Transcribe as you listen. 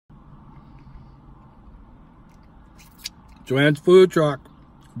Joanne's food truck.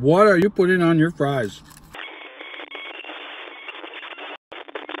 What are you putting on your fries?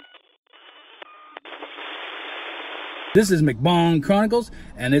 This is Mukbangchronicles,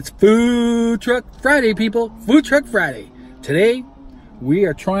 and it's Food Truck Friday, people. Food Truck Friday. Today, we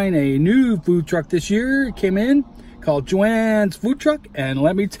are trying a new food truck this year. It came in called Joanne's Food Truck, and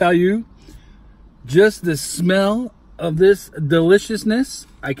let me tell you, just the smell of this deliciousness,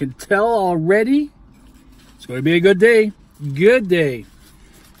 I can tell already it's going to be a good day. Good day.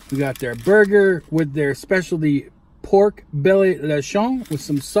 We got their burger with their specialty Pork Belly Lechon with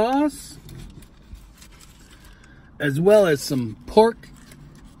some sauce, as well as some pork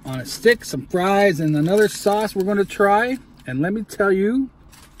on a stick, some fries, and another sauce we're going to try. And let me tell you,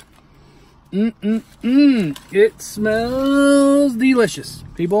 it smells delicious,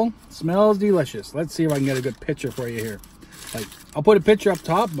 people. It smells delicious. Let's see if I can get a good picture for you here. Like, I'll put a picture up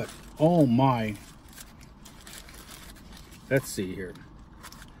top, but oh my. Let's see here.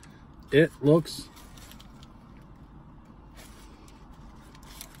 It looks...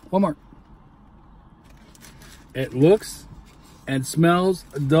 One more. It looks and smells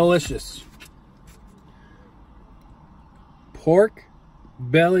delicious. Pork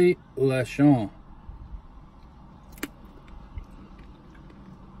Belly Lechon.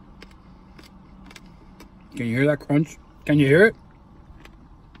 Can you hear that crunch? Can you hear it?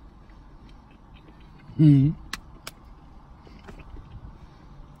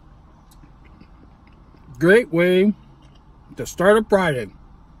 Great way to start a Friday.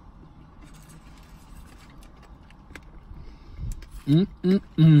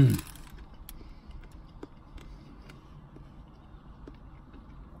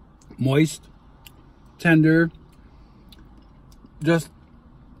 Moist, tender, just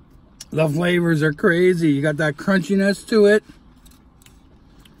the flavors are crazy. You got that crunchiness to it.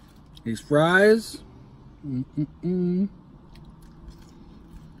 These fries.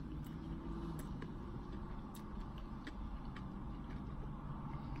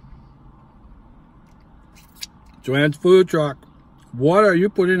 Joanne's food truck. What are you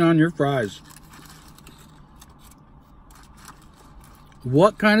putting on your fries?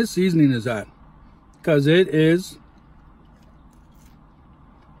 What kind of seasoning is that? Because it is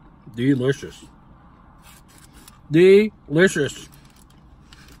delicious. Delicious.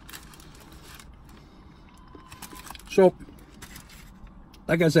 So,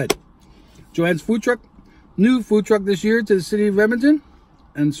 like I said, Joanne's food truck, new food truck this year to the city of Edmonton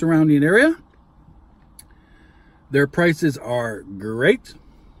and surrounding area. Their prices are great.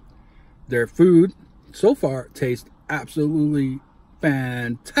 Their food so far tastes absolutely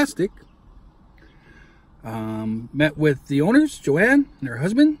fantastic. Met with the owners, Joanne and her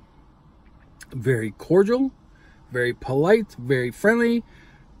husband. Very cordial, very polite, very friendly.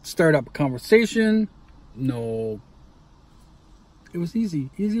 Start up a conversation. No, it was easy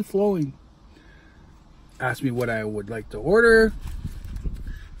flowing. Asked me what I would like to order.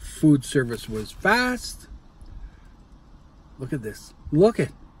 Food service was fast. Look at this. Look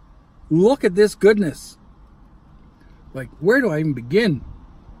at this goodness. Like, where do I even begin?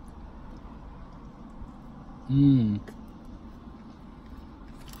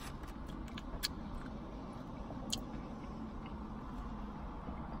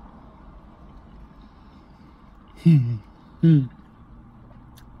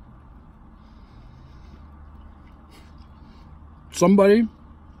 Somebody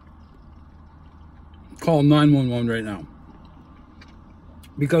call 911 right now.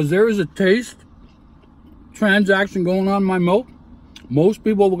 Because there is a taste transaction going on in my mouth most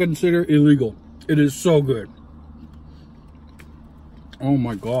people will consider illegal. It is so good. Oh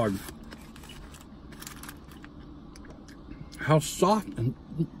my God. How soft and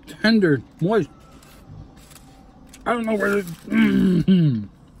tender, moist. I don't know where this...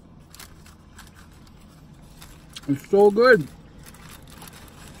 It's so good.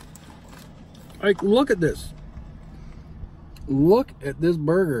 Like, look at this. Look at this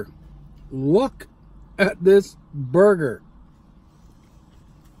burger. Look at this burger.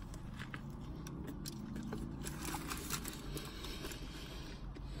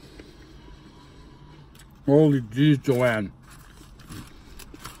 Holy jeez, Joanne.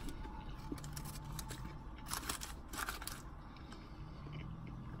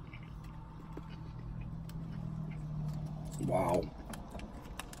 Wow.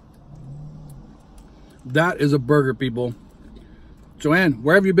 That is a burger, people. Joanne,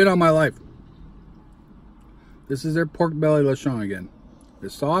 where have you been all my life? This is their pork belly lechon again.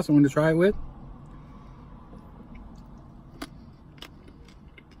 This sauce I'm going to try it with.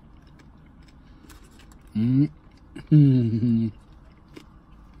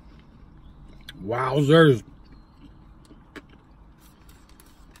 Wowzers.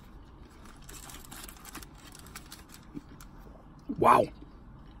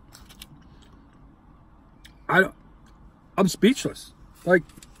 Wow. I'm speechless. Like,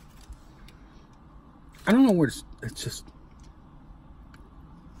 I don't know where it's just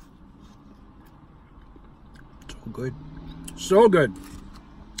so good. So good.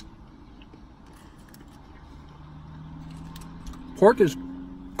 Pork is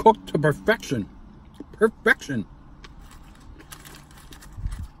cooked to perfection. Perfection.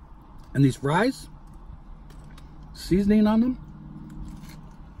 And these fries, seasoning on them.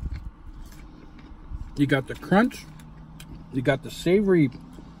 You got the crunch. You got the savory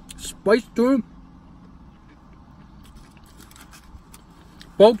spice to them.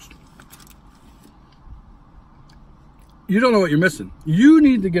 Folks, you don't know what you're missing. You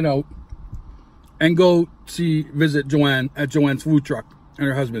need to get out and go visit Joanne at Joanne's food truck and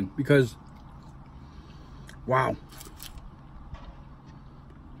her husband, because wow.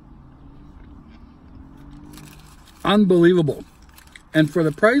 Unbelievable. And for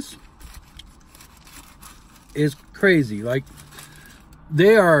the price is crazy. Like,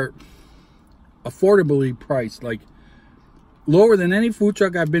 they are affordably priced, like lower than any food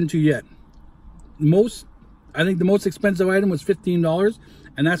truck I've been to yet. I think the most expensive item was $15,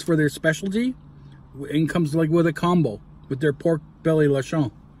 and that's for their specialty, and comes like with a combo with their pork belly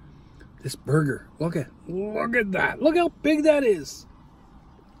lechon. This burger, look at that. Look how big that is.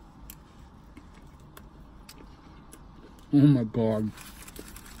 Oh my God.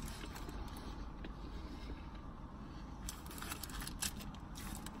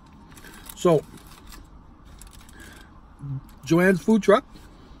 So, Joanne's food truck,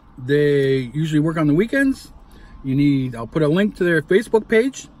 they usually work on the weekends. I'll put a link to their Facebook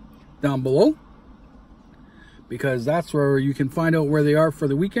page down below, because that's where you can find out where they are for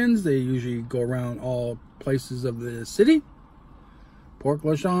the weekends. They usually go around all places of the city. Pork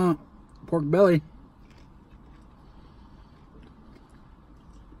lechon, pork belly.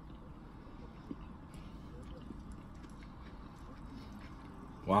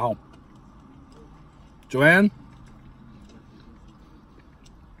 Wow. Joanne,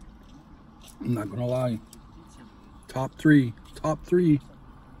 I'm not gonna lie. Top three.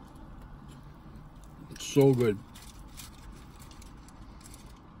 So good.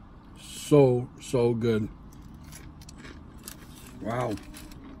 So good. Wow.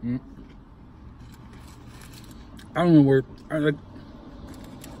 I don't know where.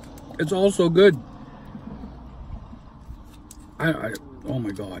 It's all so good. Oh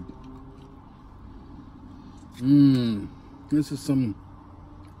my God. This is some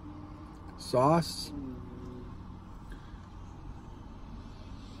sauce.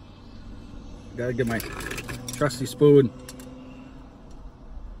 Gotta get my trusty spoon.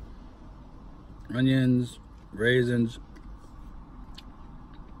 Onions, raisins.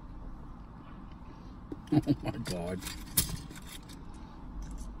 Oh my God.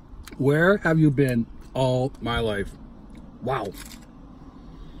 Where have you been all my life? Wow.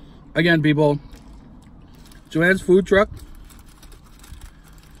 Again, people, Joanne's food truck.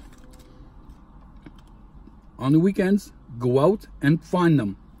 On the weekends, go out and find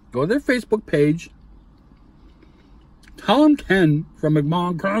them. Go to their Facebook page. Tell them Ken from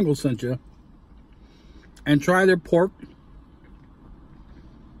Mukbangchronicles sent you. And try their pork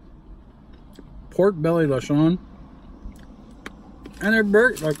belly lechon. And their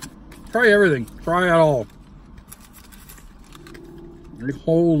burger. Like, try everything. Try it all. Like,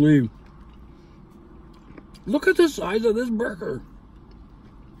 holy. Look at the size of this burger.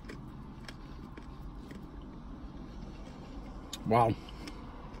 Wow.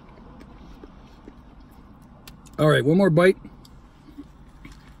 All right, one more bite.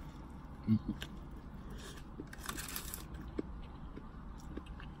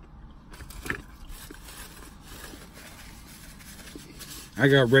 I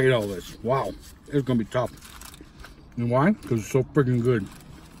gotta rate all this. Wow, it's gonna be tough. And why? Because it's so freaking good.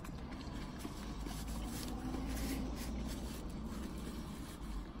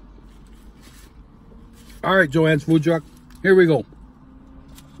 All right, Joanne's food truck. Here we go.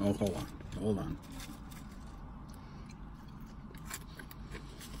 Oh, hold on.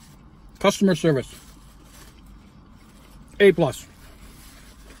 Customer service. A+.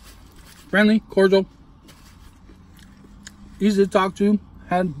 Friendly, cordial, easy to talk to.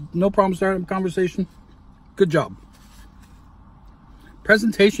 Had no problem starting a conversation. Good job.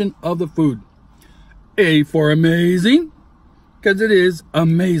 Presentation of the food. A for amazing, because it is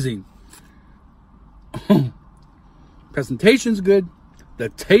amazing. Presentation's good. The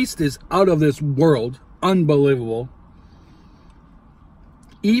taste is out of this world. Unbelievable.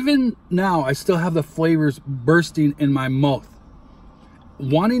 Even now, I still have the flavors bursting in my mouth,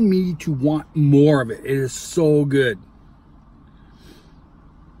 wanting me to want more of it. It is so good.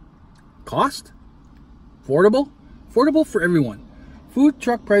 Cost? Affordable? Affordable for everyone. Food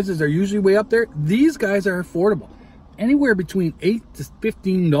truck prices are usually way up there. These guys are affordable. Anywhere between $8 to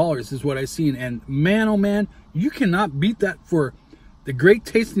 $15 is what I've seen. And man, oh man, you cannot beat that for the great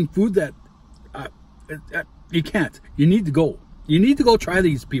tasting food that you can't. You need to go. You need to go try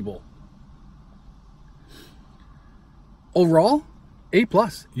these, people. Overall, A+.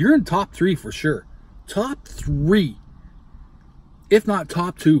 You're in top 3 for sure. Top 3. If not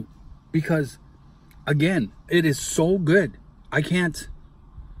top 2. Because, again, it is so good. I can't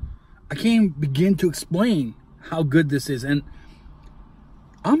begin to explain how good this is. And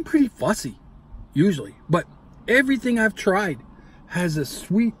I'm pretty fussy, usually. But everything I've tried has a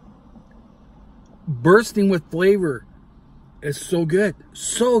sweet, bursting with flavor. It's so good.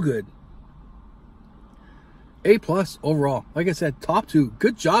 So good. A+ overall. Like I said, top 2.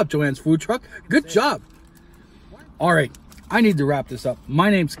 Good job, Joanne's Food Truck. Good job. All right. I need to wrap this up. My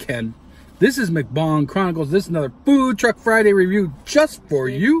name's Ken. This is Mukbangchronicles. This is another Food Truck Friday review just for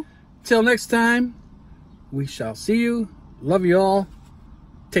you. Till next time, we shall see you. Love you all.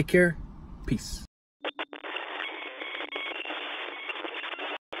 Take care. Peace.